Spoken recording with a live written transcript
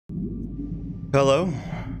Hello?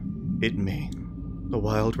 It me. The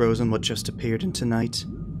WildRozen what just appeared in tonight.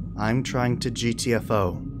 I'm trying to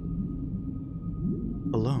GTFO.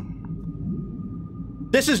 Alone.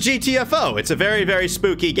 This is GTFO! It's a very, very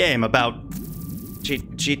spooky game about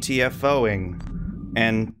GTFOing.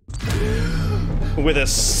 And with a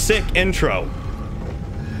sick intro.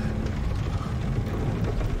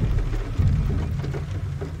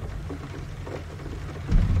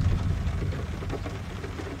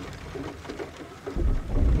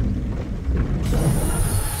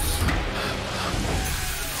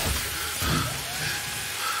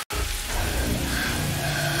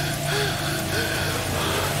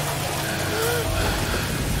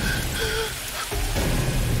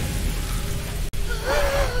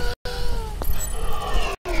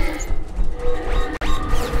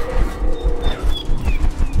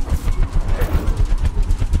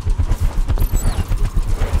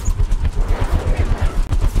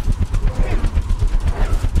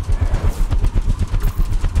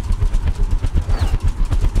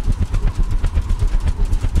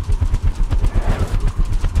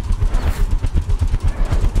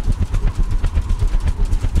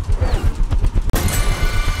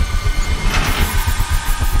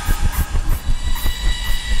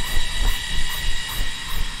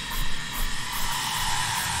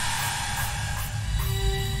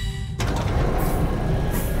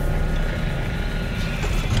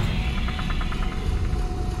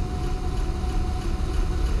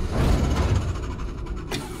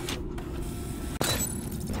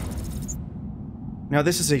 Now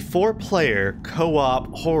this is a 4-player co-op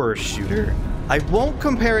horror shooter. I won't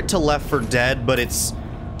compare it to Left 4 Dead, but it's...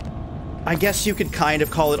 I guess you could kind of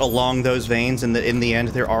call it along those veins, and in the end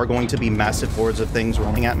there are going to be massive hordes of things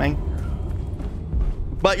running at me.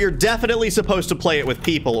 But you're definitely supposed to play it with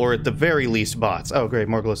people, or at the very least bots. Oh great,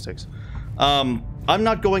 more ballistics. I'm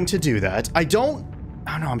not going to do that. I don't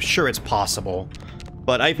know, I'm sure it's possible.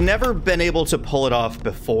 But I've never been able to pull it off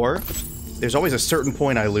before. There's always a certain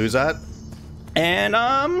point I lose at. And,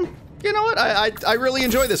 you know what? I really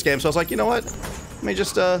enjoy this game, so I was like, you know what? Let me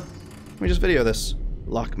just video this.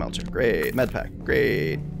 Lock melter, great. Medpack,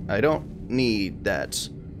 great. I don't need that.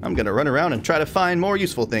 I'm gonna run around and try to find more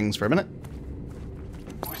useful things for a minute.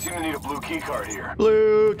 We seem to need a blue key card here.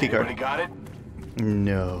 Blue key card. Anybody got it?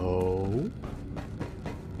 No.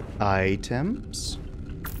 Items.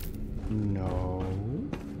 No.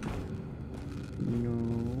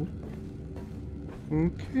 No.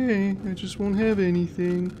 Okay, I just won't have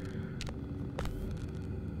anything.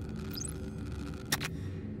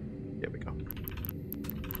 There we go.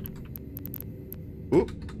 Ooh,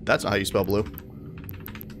 that's not how you spell blue.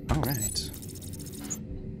 Alright.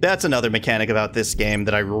 That's another mechanic about this game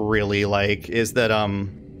that I really like, is that,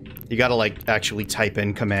 you gotta, like, actually type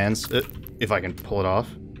in commands, if I can pull it off.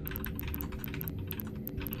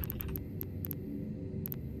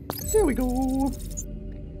 There we go.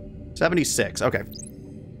 76, okay.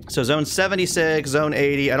 So zone 76, zone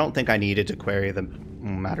 80, I don't think I needed to query the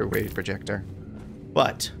matter wave projector.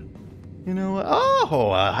 But, you know what?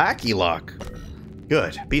 Oh, a hacky lock.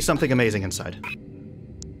 Good, be something amazing inside.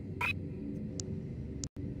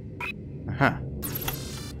 Uh-huh.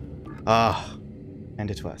 Ah, and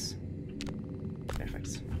it was.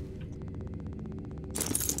 Perfect.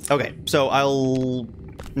 Okay, so I'll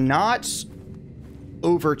not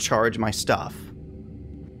overcharge my stuff.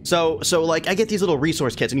 So like, I get these little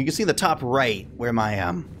resource kits, and you can see the top right where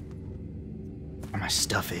my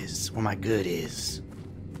stuff is, where my good is.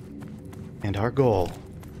 And our goal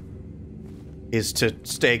is to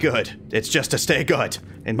stay good. It's just to stay good,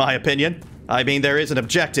 in my opinion. I mean, there is an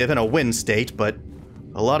objective and a win state, but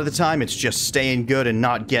a lot of the time it's just staying good and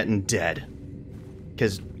not getting dead.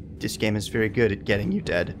 Because this game is very good at getting you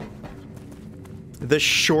dead. The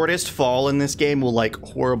shortest fall in this game will, like,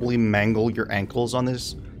 horribly mangle your ankles on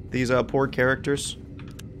these poor characters.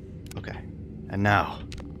 Okay, and now.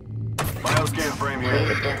 Bioscan frame here.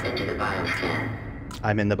 Please step into the bioscan.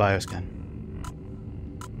 I'm in the bioscan.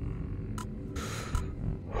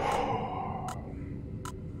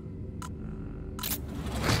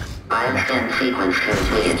 Bioscan sequence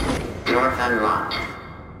completed. Door unlocked.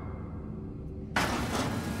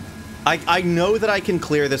 I know that I can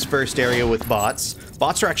clear this first area with bots.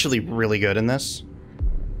 Bots are actually really good in this.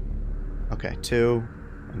 Okay, 2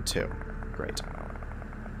 and 2. Great.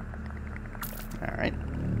 Alright.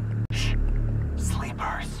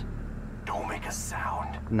 Sleepers. Don't make a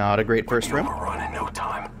sound. Not a great first room. We'll run in no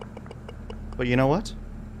time. But you know what?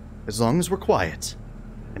 As long as we're quiet,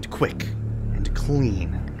 and quick, and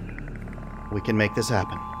clean, we can make this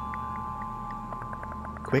happen.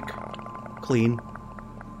 Quick, clean.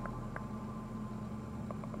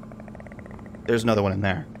 there's another one in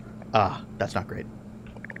there. Ah, that's not great.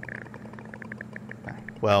 Okay,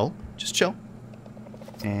 well, just chill.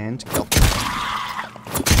 And kill.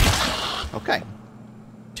 Okay.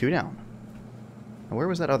 2 down. Now, where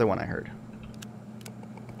was that other one I heard?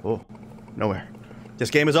 Oh, nowhere. This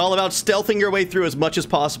game is all about stealthing your way through as much as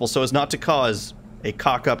possible so as not to cause a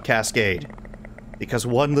cock-up cascade. Because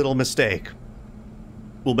one little mistake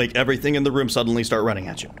will make everything in the room suddenly start running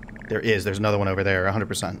at you. There's another one over there,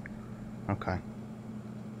 100%. Okay.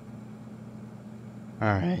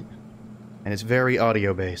 Alright. And it's very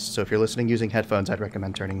audio-based, so if you're listening using headphones, I'd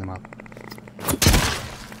recommend turning them up.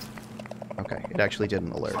 Okay, it actually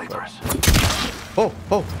didn't alert. Sleepers. Oh,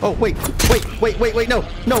 wait, no,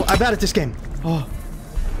 I'm bad at this game. Oh.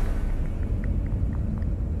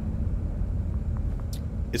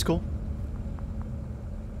 It's cool.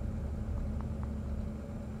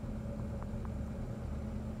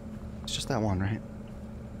 It's just that one, right?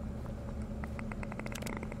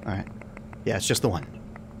 Alright. Yeah, it's just the one.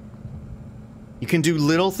 You can do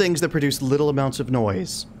little things that produce little amounts of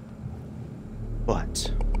noise.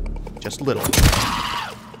 But just little.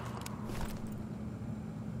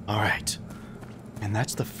 Alright. And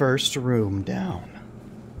that's the first room down.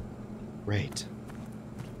 Great.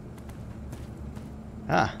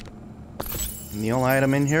 Ah. And the only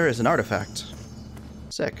item in here is an artifact.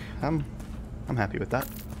 Sick. I'm happy with that.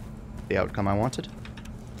 The outcome I wanted.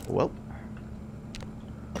 Well.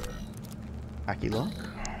 Hacky lock.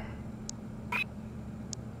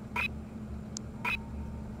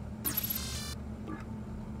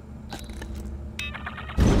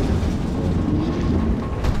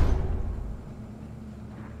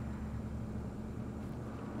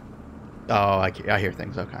 Oh, I hear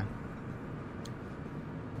things, okay.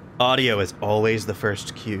 Audio is always the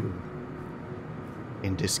first cue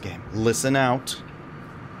in this game. Listen out.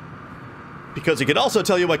 Because it can also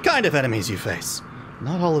tell you what kind of enemies you face.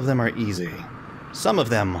 Not all of them are easy. Some of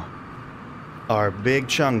them are big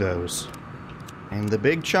chungos. And the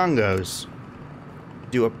big chungos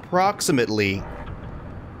do approximately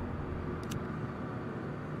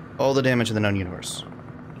all the damage in the known universe.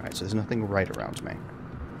 Alright, so there's nothing right around me.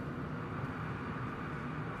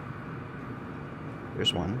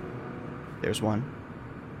 There's one. There's one.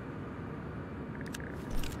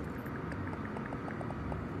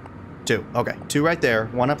 Two. Okay. 2 right there.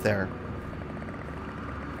 1 up there.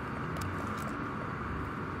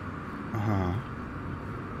 Uh-huh.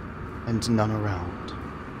 And none around.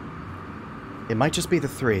 It might just be the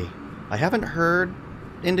 3. I haven't heard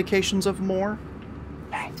indications of more.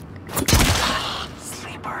 Hey.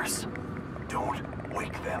 Sleepers. Don't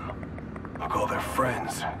wake them. They'll call their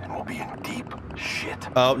friends, and we'll be in deep shit.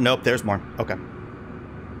 Oh, nope, there's more. Okay.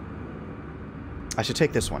 I should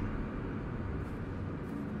take this one.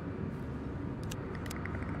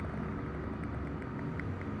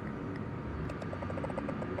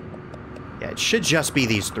 Yeah, it should just be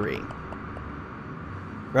these 3.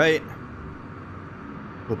 Right?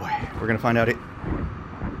 Oh boy, we're gonna find out it.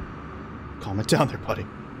 Calm it down there, buddy.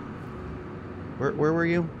 Where were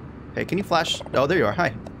you? Hey, can you flash? Oh, there you are.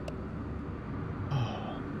 Hi.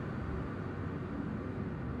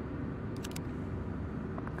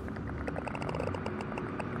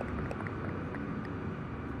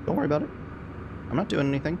 Don't worry about it. I'm not doing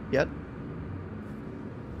anything yet.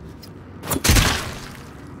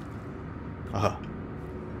 Uh-huh.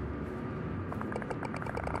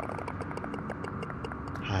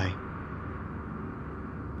 Hi.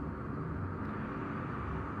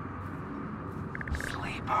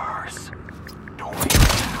 Sleepers. Don't be.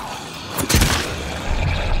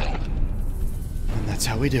 And that's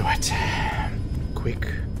how we do it. Quick,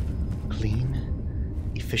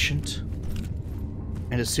 clean, efficient.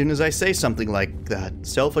 And as soon as I say something like that,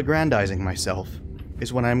 self-aggrandizing myself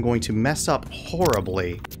is when I'm going to mess up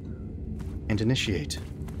horribly and initiate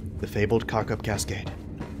the fabled cock-up cascade.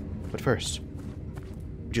 But first,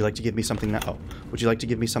 would you like to give me something now? Oh, would you like to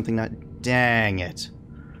give me something that? Dang it.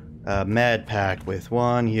 A med pack with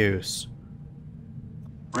 1 use.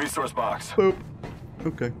 Resource box. Boop.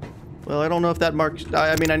 Okay. Well, I don't know if that marks...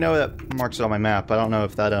 I mean, I know that marks it on my map, but I don't know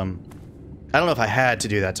if that, I don't know if I had to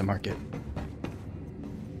do that to mark it.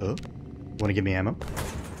 Oh, want to give me ammo?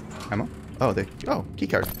 Ammo? Oh, oh,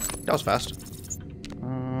 keycard. That was fast.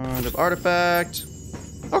 The artifact.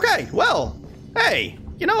 Okay, well, hey,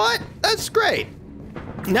 you know what? That's great.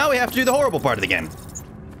 Now we have to do the horrible part of the game.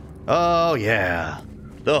 Oh yeah,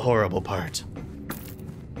 the horrible part.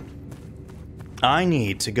 I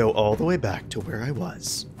need to go all the way back to where I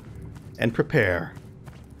was and prepare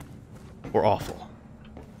for awful.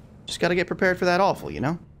 Just gotta get prepared for that awful, you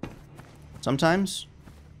know? Sometimes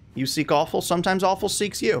you seek awful, sometimes awful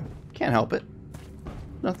seeks you. Can't help it.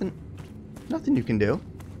 Nothing you can do.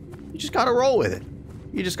 You just gotta roll with it.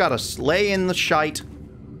 You just gotta slay in the shite.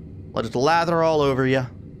 Let it lather all over you.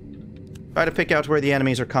 Try to pick out where the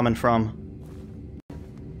enemies are coming from.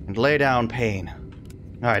 And lay down pain.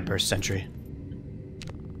 Alright, Burst Sentry.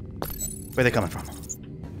 Where are they coming from?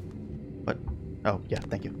 What? Oh, yeah,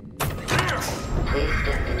 thank you. Please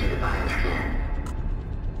step into the bioscan.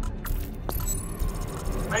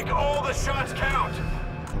 Make all the shots count!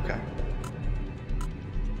 Okay.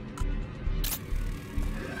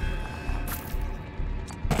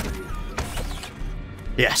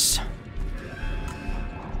 Yes.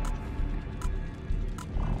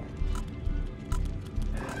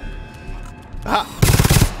 Ah!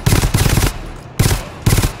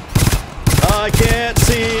 I can't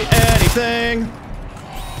see anything!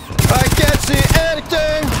 I can't see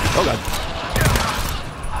anything! Oh god.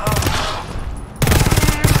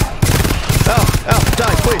 Ow,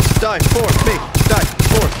 die, please, die for me, die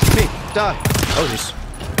for me, die. Oh jeez.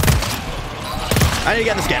 I need to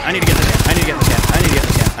get in the scan, I need to get in the scan, I need to get in the scan, I need to get in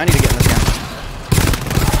the scan, I need to get in the scan.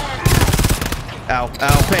 Ow,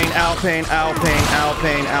 ow, pain, ow, pain, ow, pain, ow,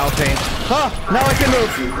 pain, ow, pain. Huh, now I can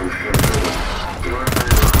move.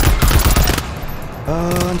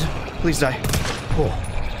 And please die. Oh.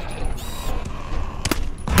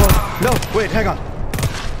 Oh, no, wait, hang on.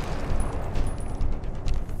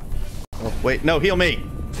 Oh, wait, no, heal me.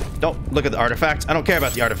 Don't look at the artifact. I don't care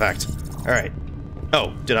about the artifact. All right.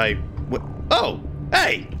 Oh, did I... Oh,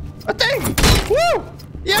 hey, a thing. Woo!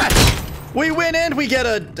 Yes! We win and we get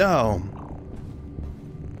a... Oh.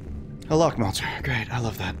 A lock melter. Great, I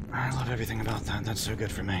love that. I love everything about that. That's so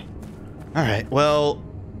good for me. All right, well,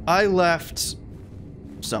 I left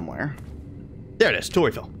somewhere. There it is, tool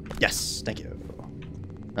refill. Yes, thank you.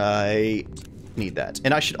 I need that.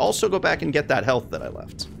 And I should also go back and get that health that I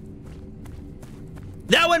left.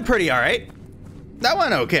 That went pretty all right. That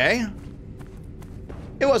went okay.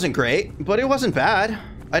 It wasn't great, but it wasn't bad.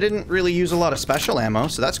 I didn't really use a lot of special ammo,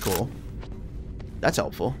 so that's cool. That's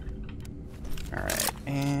helpful. All right,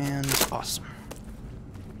 and awesome.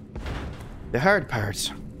 The hard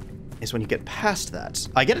part is when you get past that.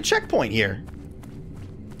 I get a checkpoint here.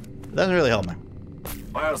 It doesn't really help me.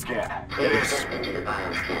 Bioscan. Please step into the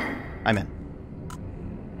bioscan. I'm in.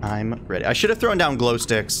 I'm ready. I should have thrown down glow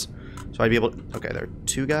sticks, so I'd be able to... Okay, there are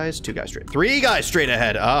two guys straight. Three guys straight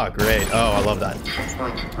ahead. Ah, great. Oh, I love that.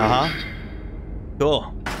 Uh-huh.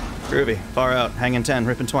 Cool. Groovy. Far out. Hanging 10.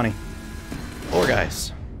 Ripping 20. 4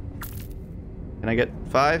 guys. Can I get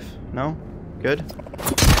 5? No? Good?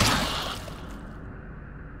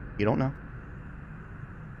 You don't know.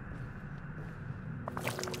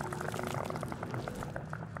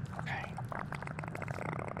 Okay.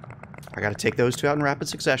 I gotta take those 2 out in rapid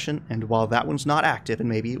succession, and while that one's not active, and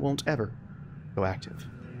maybe it won't ever go active.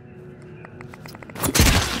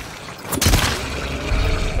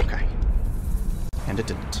 Okay. And it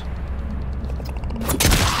didn't.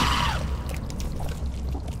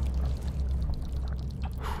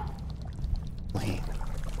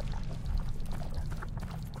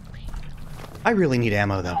 I really need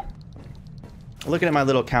ammo, though. Looking at my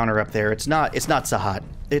little counter up there, it's not so hot.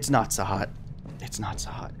 It's not so hot. It's not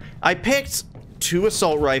so hot. I picked 2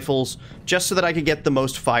 assault rifles just so that I could get the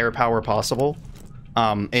most firepower possible,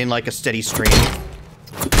 in like a steady stream.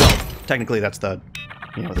 Well, technically that's the,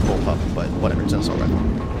 you know, the bullpup, but whatever, it's an assault rifle.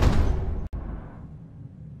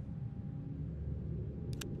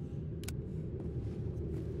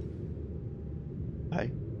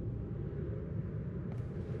 Hi.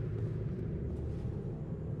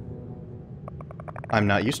 I'm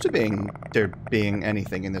not used to there being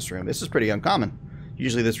anything in this room. This is pretty uncommon.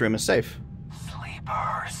 Usually this room is safe.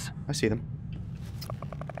 Sleepers. I see them.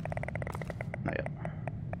 Not yet.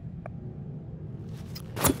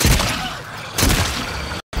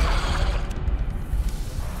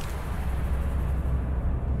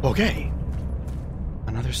 Okay.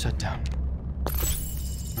 Another set down.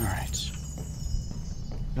 Alright.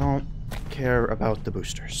 Don't care about the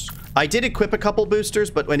boosters. I did equip a couple boosters,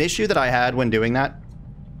 but an issue that I had when doing that,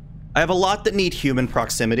 I have a lot that need human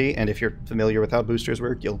proximity, and if you're familiar with how boosters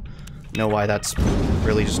work, you'll know why that's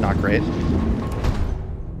really just not great.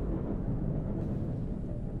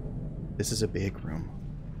 This is a big room.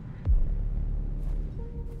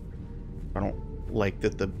 I don't like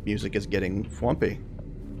that the music is getting swampy.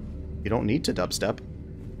 You don't need to dubstep.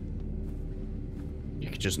 You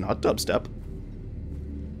could just not dubstep.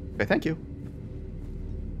 Okay, thank you.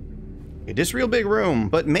 It is a real big room,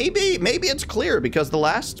 but maybe it's clear because the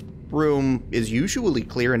last room is usually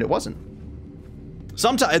clear and it wasn't.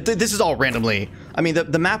 Sometimes this is all randomly. I mean,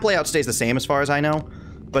 the map layout stays the same as far as I know,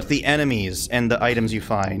 but the enemies and the items you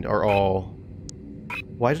find are all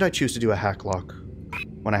Why did I choose to do a hack lock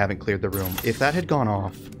when I haven't cleared the room? If that had gone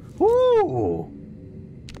off... Ooh!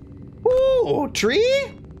 Ooh,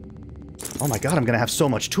 tree? Oh my god, I'm gonna have so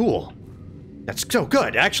much tool. That's so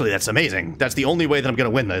good. Actually, that's amazing. That's the only way that I'm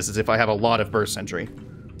gonna win this, is if I have a lot of burst sentry.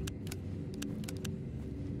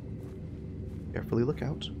 Carefully look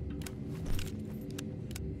out.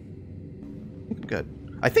 I think I'm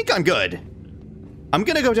good. I think I'm good. I'm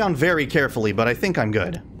gonna go down very carefully, but I think I'm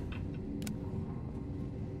good.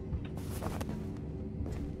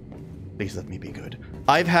 Please let me be good.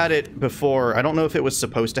 I've had it before. I don't know if it was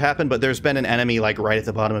supposed to happen, but there's been an enemy like right at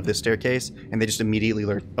the bottom of this staircase, and they just immediately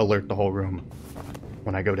alert the whole room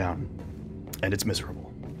when I go down. And it's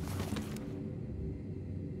miserable.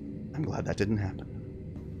 I'm glad that didn't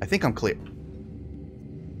happen. I think I'm clear.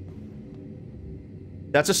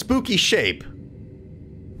 That's a spooky shape.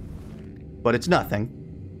 But it's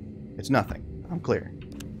nothing. It's nothing. I'm clear.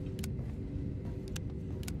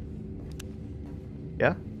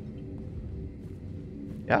 Yeah?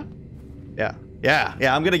 Yeah? Yeah. Yeah.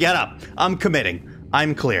 Yeah, I'm gonna get up. I'm committing.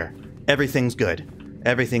 I'm clear. Everything's good.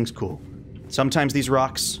 Everything's cool. Sometimes these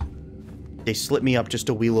rocks, they slip me up just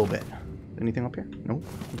a wee little bit. Anything up here? No?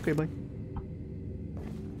 Okay, bye.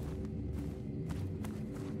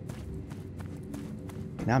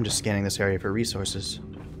 Now I'm just scanning this area for resources.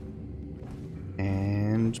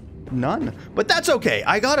 And none. But that's okay.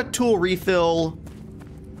 I got a tool refill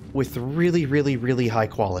with really, really, really high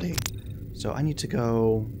quality. So I need to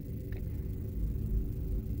go...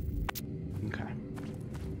 Okay.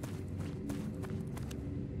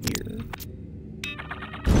 Here.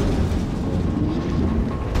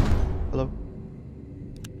 Hello?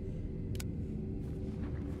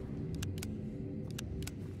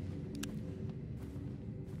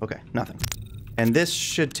 Okay, nothing. And this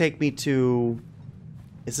should take me to...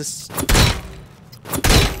 Is this...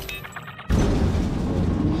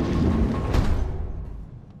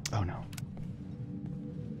 Oh no.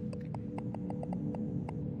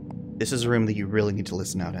 This is a room that you really need to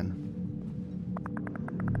listen out in.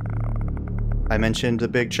 I mentioned the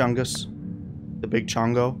big chungus. The big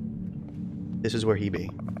chongo. This is where he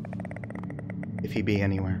be. If he be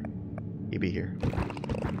anywhere, he be here.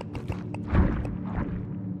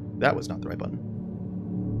 That was not the right button.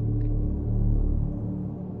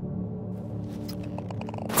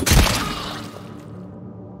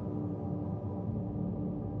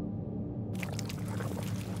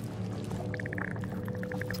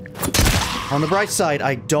 On the bright side,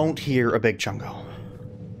 I don't hear a big chungo.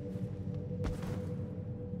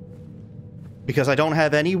 Because I don't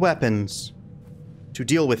have any weapons to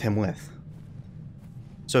deal with him with.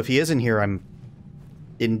 So if he is in here, I'm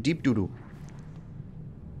in deep doo-doo.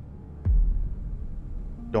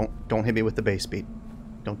 Don't hit me with the base speed.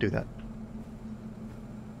 Don't do that.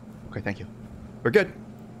 Okay, thank you. We're good.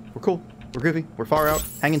 We're cool. We're groovy. We're far out.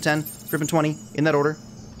 Hanging 10. Gripping 20. In that order.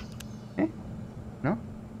 Eh? No?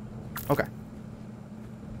 Okay.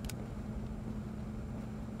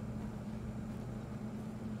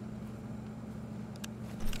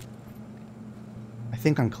 I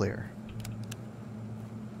think I'm clear.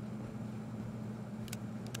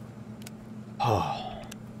 Oh.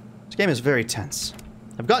 This game is very tense.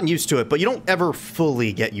 I've gotten used to it, but you don't ever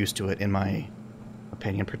fully get used to it, in my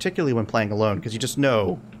opinion, particularly when playing alone, because you just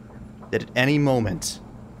know that at any moment,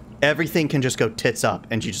 everything can just go tits up,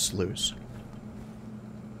 and you just lose.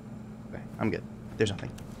 Okay, I'm good. There's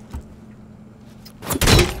nothing.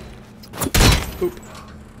 Oop.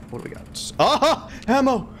 What do we got? Oh!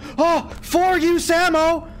 Ammo! Oh! 4-use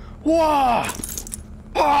ammo! Whoa!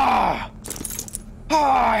 Ah!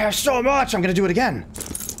 Ah! I have so much! I'm gonna do it again.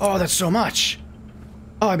 Oh, that's so much.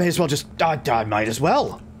 Oh, I may as well just... I might as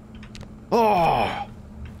well. Oh.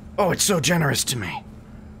 Oh, it's so generous to me.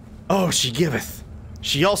 Oh, she giveth.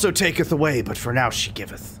 She also taketh away, but for now she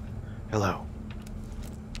giveth. Hello.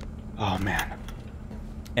 Oh, man.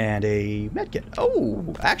 And a medkit.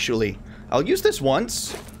 Oh, actually, I'll use this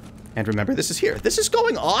once. And remember, this is here. This is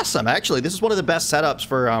going awesome, actually. This is one of the best setups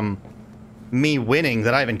for, me winning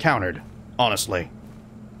that I've encountered, honestly.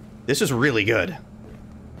 This is really good.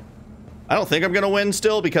 I don't think I'm gonna win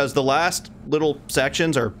still because the last little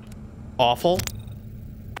sections are awful.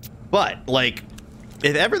 But, like,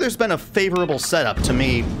 if ever there's been a favorable setup to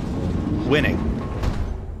me winning,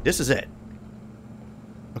 this is it.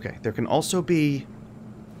 Okay, there can also be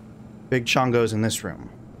big chongos in this room.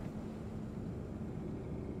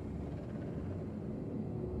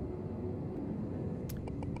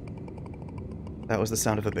 That was the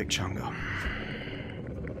sound of a big chongo.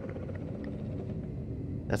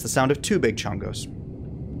 That's the sound of 2 big chongos.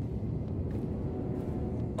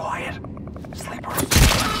 Quiet. Sleepers.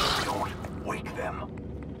 Don't wake them.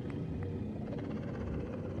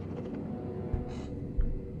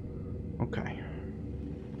 Okay.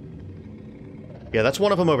 Yeah, that's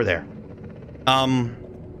one of them over there. Man.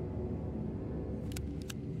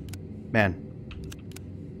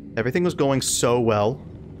 Everything was going so well.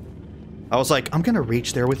 I was like, I'm gonna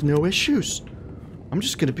reach there with no issues. I'm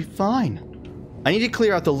just gonna be fine. I need to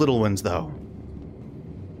clear out the little ones, though.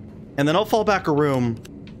 And then I'll fall back a room.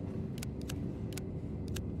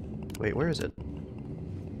 Wait, where is it?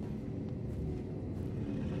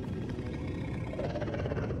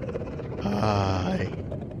 Hi.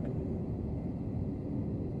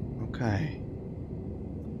 Okay.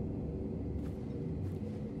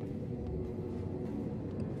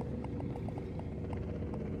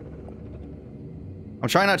 I'm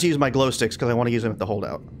trying not to use my glow sticks because I want to use them at the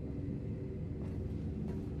holdout.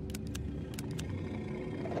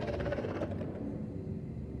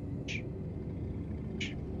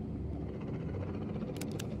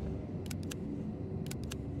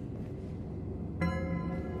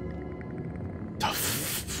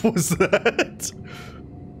 What was that?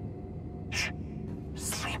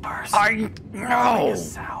 Sleepers. I know.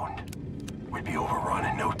 Sound. We'd be overrun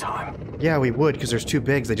in no time. Yeah, we would, because there's two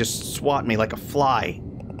bigs. They just swat me like a fly.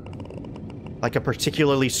 Like a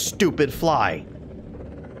particularly stupid fly.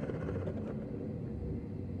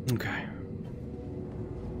 Okay.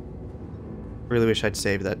 Really wish I'd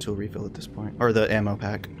saved that tool refill at this point. Or the ammo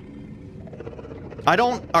pack. I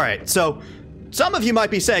don't... Alright, so... Some of you might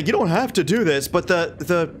be saying, you don't have to do this, but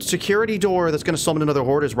the security door that's going to summon another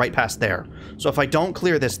horde is right past there. So if I don't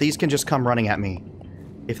clear this, these can just come running at me.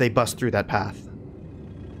 If they bust through that path.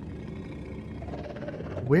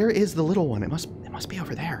 Where is the little one? It must be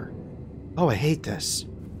over there. Oh, I hate this.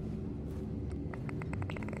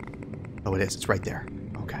 Oh, it is. It's right there.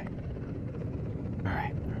 Okay.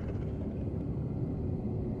 Alright.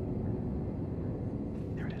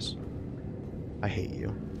 There it is. I hate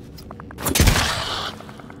you.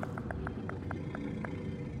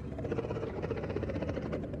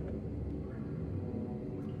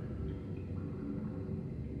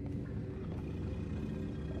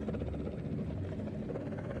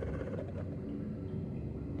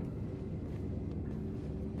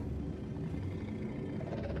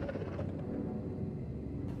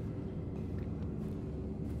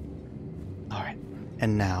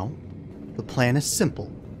 And now, the plan is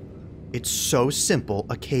simple. It's so simple,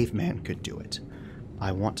 a caveman could do it.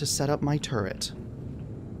 I want to set up my turret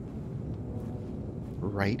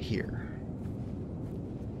right here.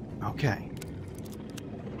 Okay.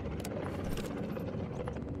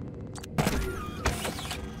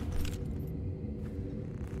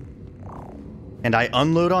 And I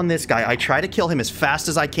unload on this guy. I try to kill him as fast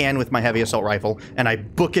as I can with my heavy assault rifle, and I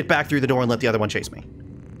book it back through the door and let the other one chase me.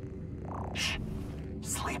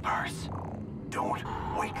 Sleepers. Don't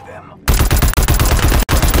wake them.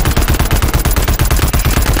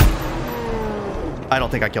 I don't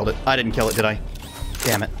think I killed it. I didn't kill it, did I?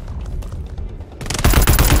 Damn it.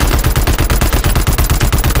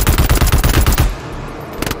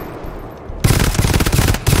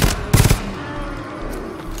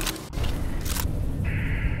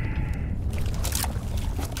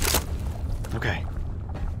 Okay.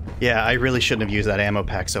 Yeah, I really shouldn't have used that ammo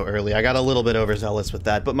pack so early. I got a little bit overzealous with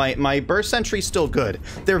that, but my burst sentry's still good.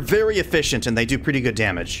 They're very efficient and they do pretty good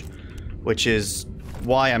damage, which is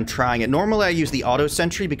why I'm trying it. Normally I use the auto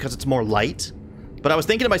sentry because it's more light, but I was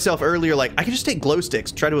thinking to myself earlier, like, I can just take glow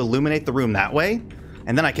sticks, try to illuminate the room that way,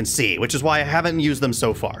 and then I can see, which is why I haven't used them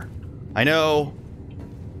so far. I know,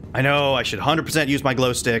 I should 100% use my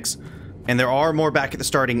glow sticks, and there are more back at the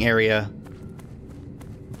starting area,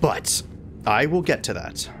 but I will get to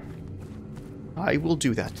that. I will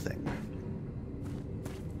do that thing.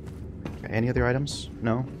 Okay, any other items?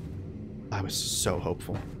 No? I was so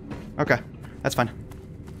hopeful. Okay, that's fine.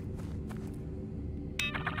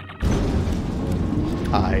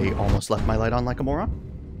 I almost left my light on like a moron.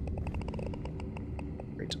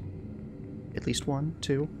 Great. At least one,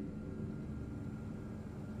 two.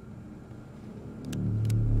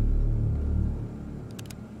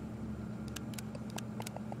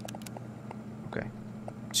 Okay.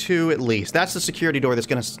 Two at least. That's the security door that's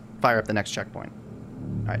going to fire up the next checkpoint.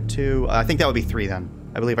 Alright, two. I think that would be three then.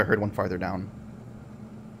 I believe I heard one farther down.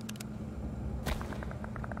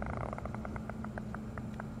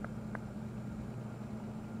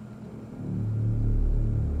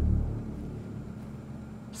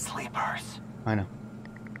 Sleepers. I know.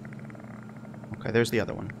 Okay, there's the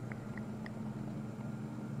other one.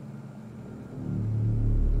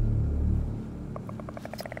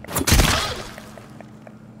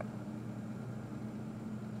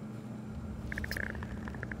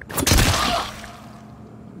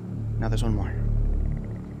 Now there's one more.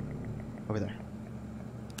 Over there.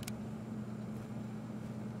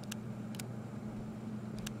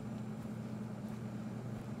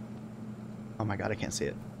 Oh my god, I can't see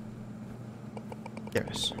it. There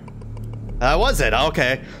it is. That was it.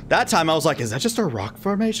 Okay. That time I was like, is that just a rock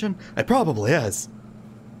formation? It probably is.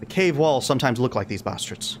 The cave walls sometimes look like these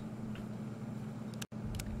bastards.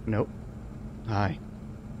 Nope. Hi.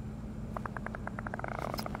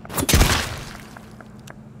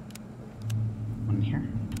 One here.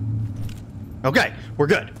 Okay, we're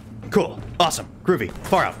good. Cool. Awesome. Groovy.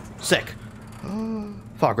 Far out. Sick.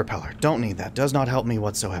 Fog repeller. Don't need that. Does not help me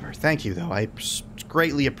whatsoever. Thank you, though. I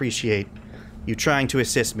greatly appreciate you trying to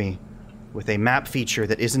assist me with a map feature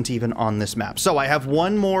that isn't even on this map. So I have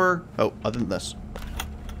one more... Oh, other than this.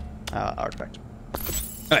 Artifact.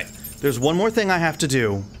 Alright. There's one more thing I have to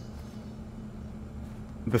do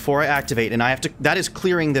before I activate, and I have to... That is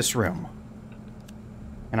clearing this room.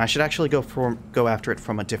 And I should actually go after it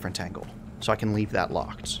from a different angle, so I can leave that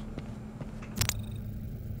locked.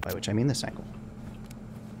 By which I mean this angle.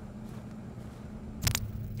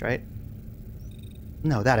 Right?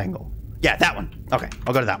 No, that angle. Yeah, that one. Okay,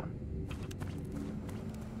 I'll go to that one.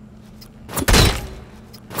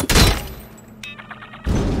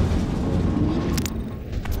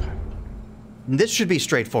 This should be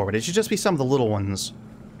straightforward. It should just be some of the little ones.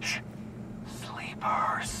 Shh.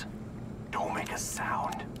 Sleepers. Don't make a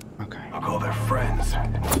sound. Okay. I'll call their friends.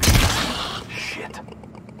 Shit.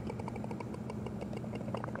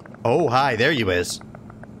 Oh, hi. There you is.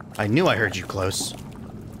 I knew I heard you close.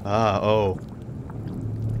 Oh.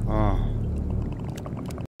 Oh.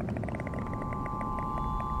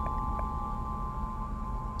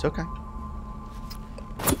 It's okay.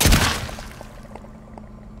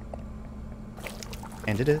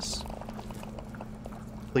 And it is.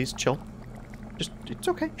 Please, chill. Just, it's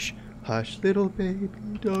okay. Shh. Hush, little baby,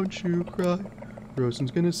 don't you cry. Rosen's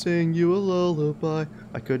gonna sing you a lullaby.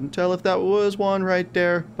 I couldn't tell if that was one right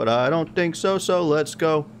there, but I don't think so, so let's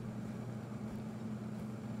go.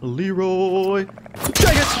 Leroy.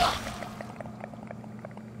 Dang it!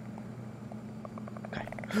 Okay.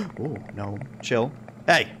 Oh, no. Chill.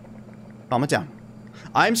 Hey. Calm it down.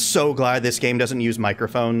 I'm so glad this game doesn't use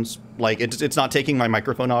microphones. Like, it's not taking my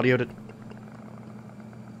microphone audio to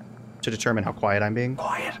determine how quiet I'm being.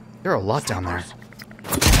 Quiet. There are a lot down there.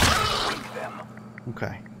 Wake them.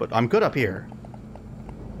 Okay, but I'm good up here.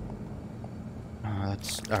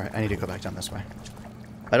 That's... Alright, I need to go back down this way.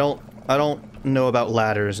 I don't know about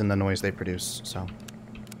ladders and the noise they produce, so...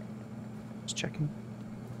 Just checking.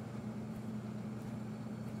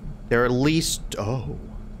 There are at least... Oh.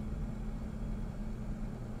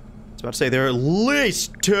 I was about to say, there are at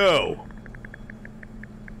least 2!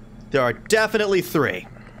 There are definitely 3.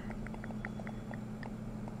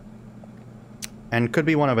 And could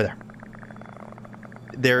be one over there.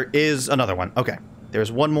 There is another one. Okay.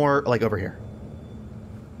 There's one more, like, over here.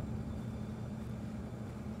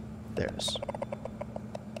 There's...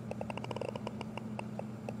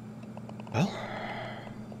 Well...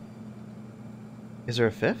 Is there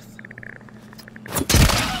a 5th?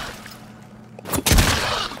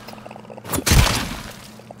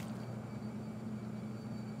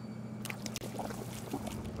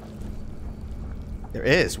 There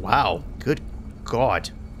is. Wow. Good God.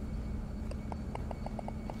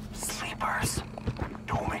 Sleepers.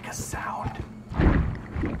 Don't make a sound.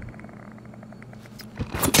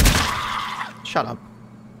 Shut up.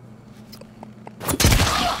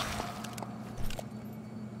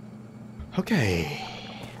 Okay.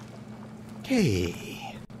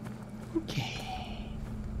 Okay. Okay.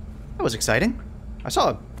 That was exciting. I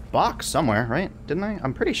saw a box somewhere, right? Didn't I?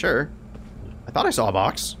 I'm pretty sure. I thought I saw a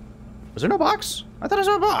box. Was there no box? I thought I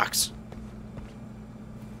saw a box.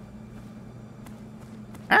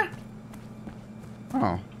 Huh?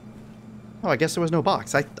 Oh. Oh, I guess there was no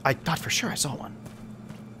box. I thought for sure I saw one.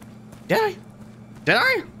 Did I? Did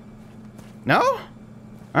I? No?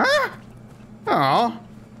 Huh? Oh.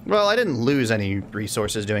 Well, I didn't lose any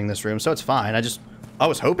resources doing this room, so it's fine. I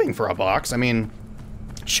was hoping for a box. I mean,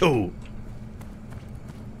 shoo.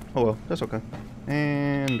 Oh well, that's okay.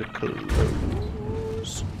 And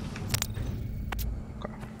close.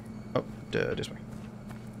 Okay. Oh, this way.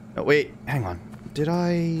 Oh, wait, hang on. Did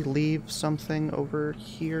I leave something over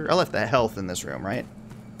here? I left the health in this room, right?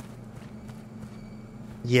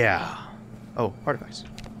 Yeah. Oh, artifacts.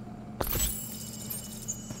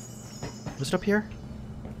 Was it up here?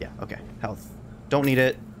 Yeah, okay. Health. Don't need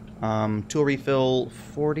it. Tool refill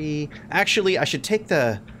 40. Actually, I should take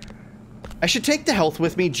the health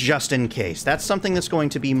with me just in case. That's something that's going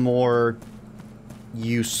to be more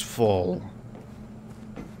useful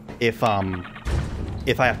if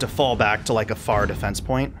I have to fall back to like a far defense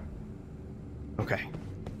point. Okay.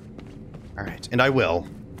 All right, and I will,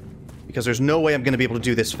 because there's no way I'm going to be able to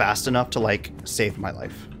do this fast enough to like save my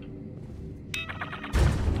life.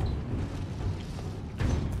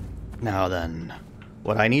 Now then,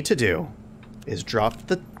 what I need to do is drop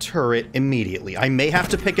the turret immediately. I may have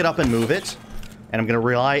to pick it up and move it, and I'm going to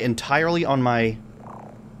rely entirely on my...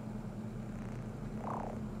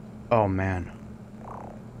 Oh, man.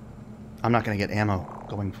 I'm not going to get ammo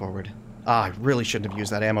going forward. Ah, I really shouldn't have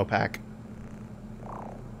used that ammo pack.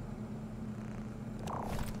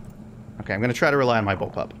 Okay, I'm going to try to rely on my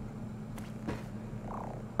bullpup.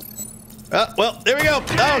 Well, there we go.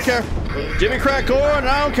 I don't care. Jimmy Crack Corn,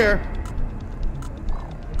 I don't care.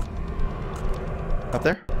 Up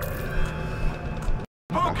there?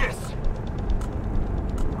 Focus!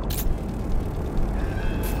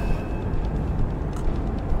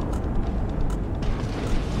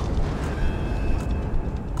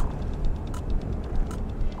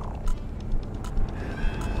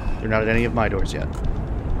 They're not at any of my doors yet.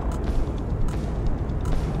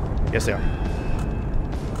 Yes, they are.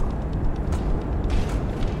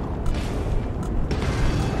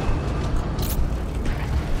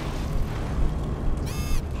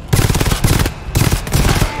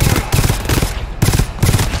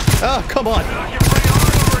 Oh, come on.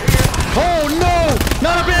 Oh, no!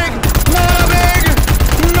 Not a big! Not a big!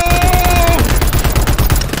 No!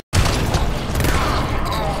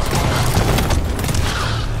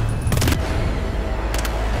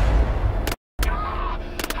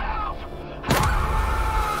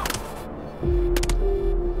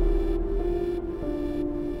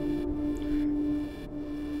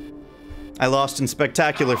 I lost in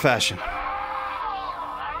spectacular fashion.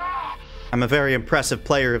 I'm a very impressive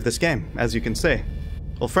player of this game, as you can see.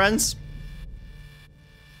 Well, friends,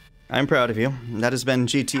 I'm proud of you. That has been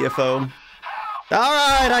GTFO.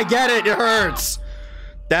 Alright, I get it, it hurts!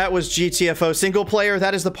 That was GTFO single player.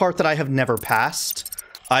 That is the part that I have never passed.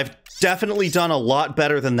 I've definitely done a lot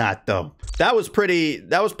better than that, though. That was pretty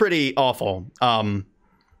awful.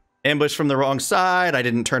 Ambush from the wrong side, I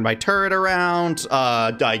didn't turn my turret around,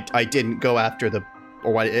 I didn't go after the...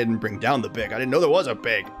 Or I didn't bring down the pig. I didn't know there was a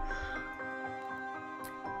pig.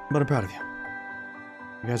 But I'm proud of you.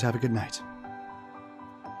 You guys have a good night.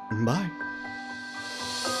 Bye.